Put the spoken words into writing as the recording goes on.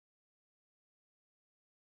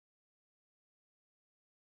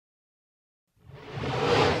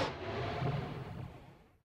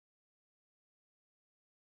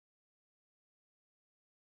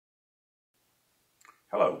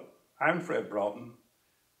Hello, I'm Fred Broughton.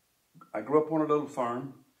 I grew up on a little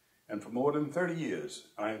farm, and for more than 30 years,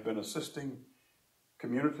 I have been assisting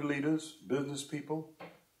community leaders, business people,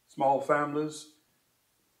 small families,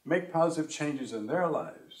 make positive changes in their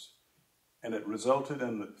lives. And it resulted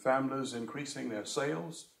in the families increasing their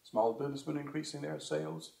sales, small businessmen increasing their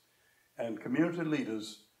sales, and community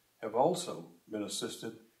leaders have also been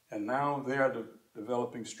assisted, and now they are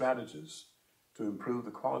developing strategies to improve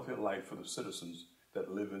the quality of life for the citizens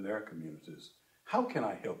that live in their communities. How can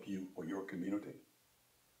I help you or your community?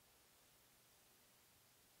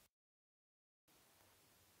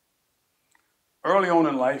 Early on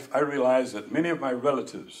in life, I realized that many of my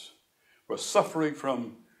relatives were suffering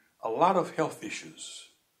from a lot of health issues,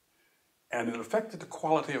 and it affected the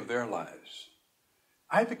quality of their lives.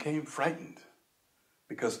 I became frightened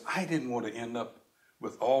because I didn't want to end up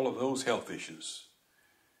with all of those health issues.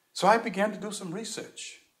 So I began to do some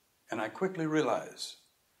research, and I quickly realized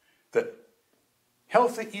that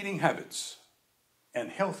healthy eating habits and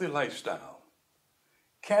healthy lifestyle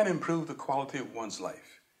can improve the quality of one's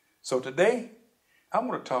life. So today, I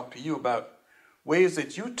want to talk to you about ways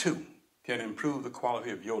that you too can improve the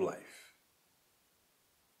quality of your life.